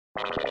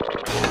I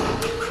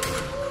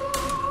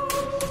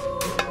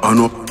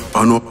know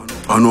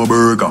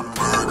burger.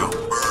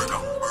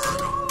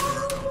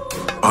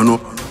 I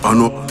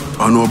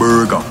know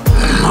burger.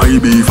 My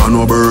beef, I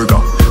know burger.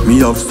 Me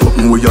have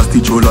something where you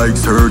stitch you like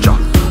surgeon.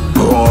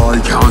 Oh, I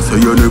can't say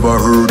you never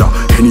heard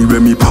her.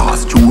 Anywhere me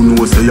pass, you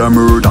know say I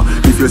murder.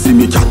 If you see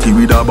me chatty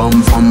with a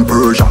bomb from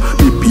Persia,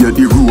 me paint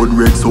the road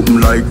red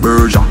something like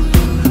Berger.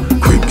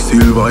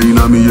 Quicksilver in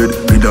a me head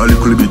with a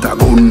little bit of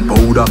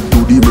gunpowder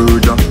to the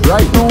merger.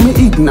 Right now me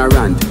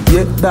ignorant,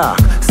 yet dark.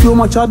 So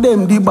much of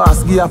them the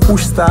boss give a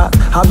push start.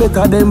 I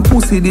better them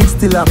pussy did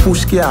still a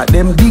push car.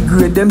 Them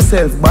degrade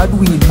themselves bad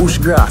weed bush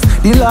grass.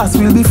 The last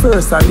will be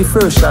first and the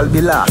first shall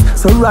be last.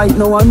 So right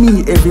now I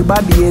me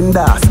everybody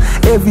endorse.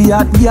 Every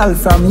hot girl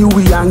from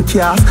Huey and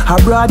Cass, a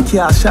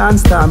broadcast Shawn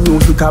star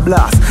music a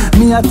blast.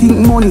 Me a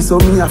think money so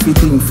me a fi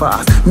think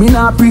fast. Me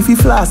not pre-fi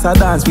floss a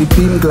dance with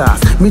pin glass.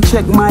 Me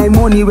check my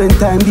money when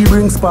time the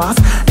brings pass.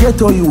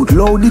 Ghetto youth,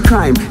 loud the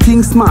crime,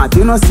 think smart.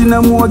 You know see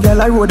no more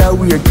girl I road a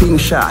weird thing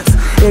shots.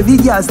 Every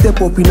girl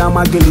step up in a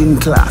Magdalene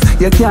class.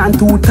 You can't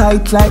too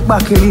tight like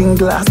buckling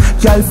glass.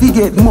 Girl fi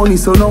get money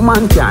so no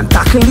man can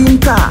tackle in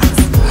task.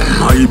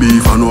 My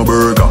beef and no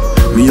burger.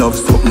 Me have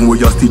something where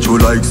you stitch you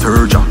like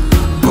surgeon.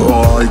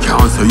 Oh, I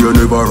can't say you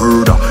never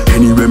heard her.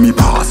 Anywhere me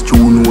pass,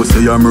 you know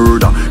say I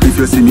murder. If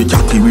you see me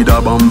chatty with a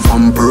bomb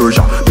from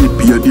Persia, me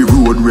paint the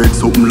road red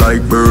something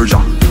like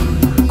Berger.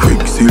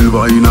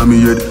 Quicksilver in a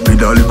me head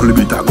with a little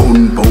bit of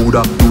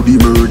gunpowder to the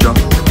merger.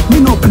 Me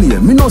no play,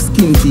 me no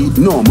skin teeth,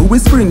 no, me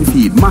with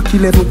Springfield, Mac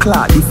 11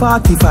 clock, the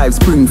 45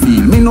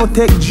 Springfield. Me no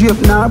take jape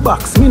nor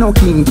box, me no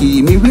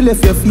kinky. Me will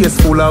left your face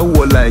full of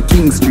hole like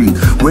King Street.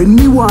 When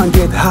me want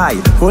get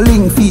high,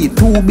 rolling feet,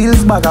 2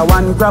 bills bag a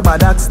 1 grabber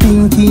that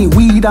stinky.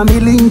 Weed a me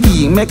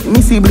linky, make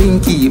me see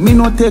blinky. Me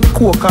no take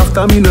coke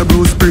after me no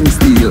Bruce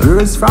Springsteen.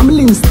 Girls from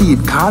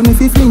Linstead, call me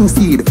fi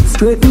Flingsteed.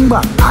 Straighten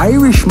back,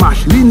 Irish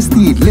mash,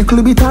 Linstead.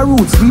 Little bit of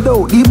roots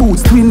without the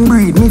boots, twin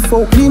breed. Me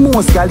fuck the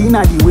most gal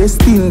inna the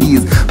West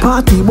Indies.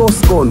 Party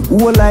bus gun,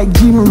 whole like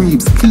Jim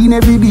Reeves. Clean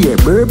every day,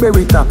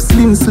 Burberry top,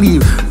 slim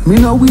sleeve. Me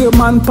no wear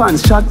man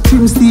pants, shot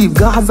trim Steve.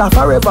 Gaza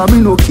forever, me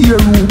no care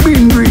who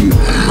been brief.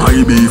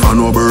 My beef and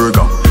no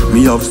burger.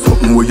 Me have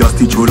something where you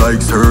stitch you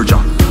like surgeon.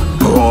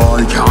 Oh,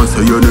 I can't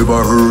say you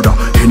never heard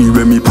her.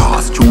 Anywhere me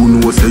pass, you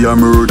know say I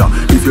murder.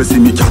 If you see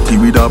me chatty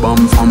with a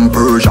bomb from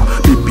Persia,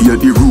 me paint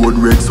the road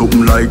red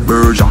something like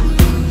Berger.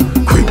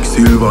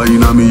 Quicksilver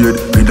in a me head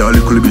with a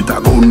little bit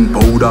of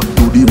gunpowder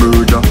to the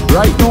merger.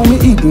 Right now me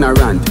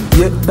ignorant,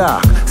 yet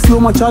dark. So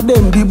much of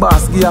them the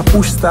boss give a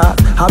push start.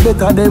 I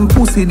better them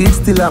pussy did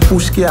still a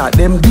push car.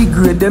 Them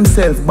degrade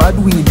themselves bad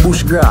weed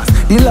bush grass.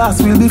 The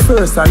last will be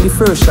first and the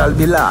first shall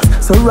be last.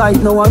 So right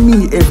now I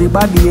me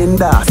everybody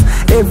endorse.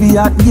 Every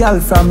hot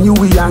girl from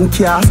Huey and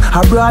Cass,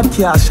 a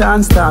broadcast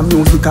Shawn star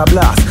music a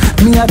blast.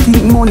 Me a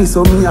think money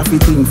so me a fi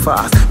think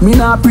fast. Me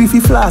not pre-fi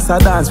floss a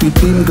dance with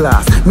pin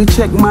glass. Me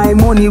check my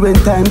money when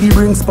time the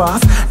brings pass.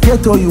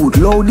 Ghetto youth,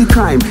 loud the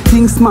crime,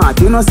 think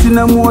smart. You know see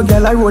no more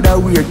girl I road a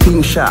weird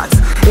thing shots.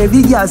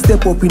 Every girl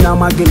step up in a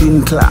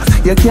Magdalene class.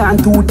 You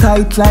can't too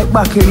tight like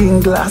buckling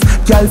glass.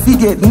 Girl fi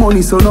get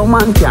money so no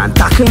man can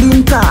tackle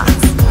in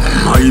task.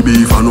 My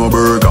beef and no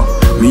burger.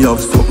 Me have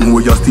something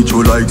where you stitch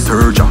you like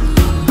surgeon.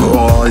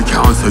 Oh, I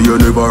can't say you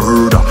never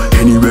heard her.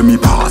 Anywhere me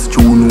pass,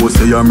 you know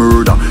say I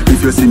murder.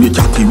 If you see me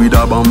chatty with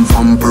a bomb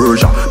from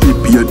Persia, me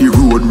paint the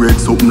road red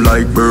something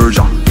like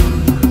Berger.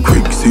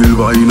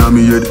 Quicksilver in a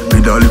me head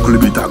with a little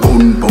bit of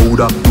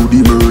gunpowder to the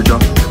merger.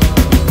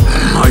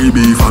 My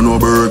beef and no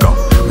burger.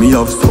 Me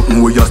have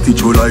something where you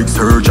stitch you like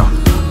surgeon.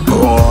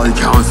 Oh, I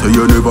can't say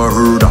you never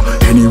heard her.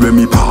 Anywhere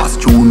me pass,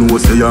 you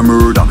know say I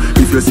murder.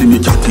 If you see me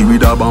chatty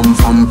with a bomb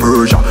from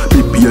Persia,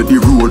 me paint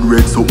the road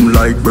red something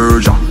like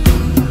Berger.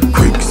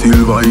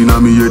 Quicksilver in a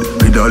me head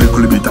with a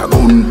little bit of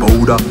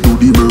gunpowder to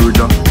the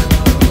merger.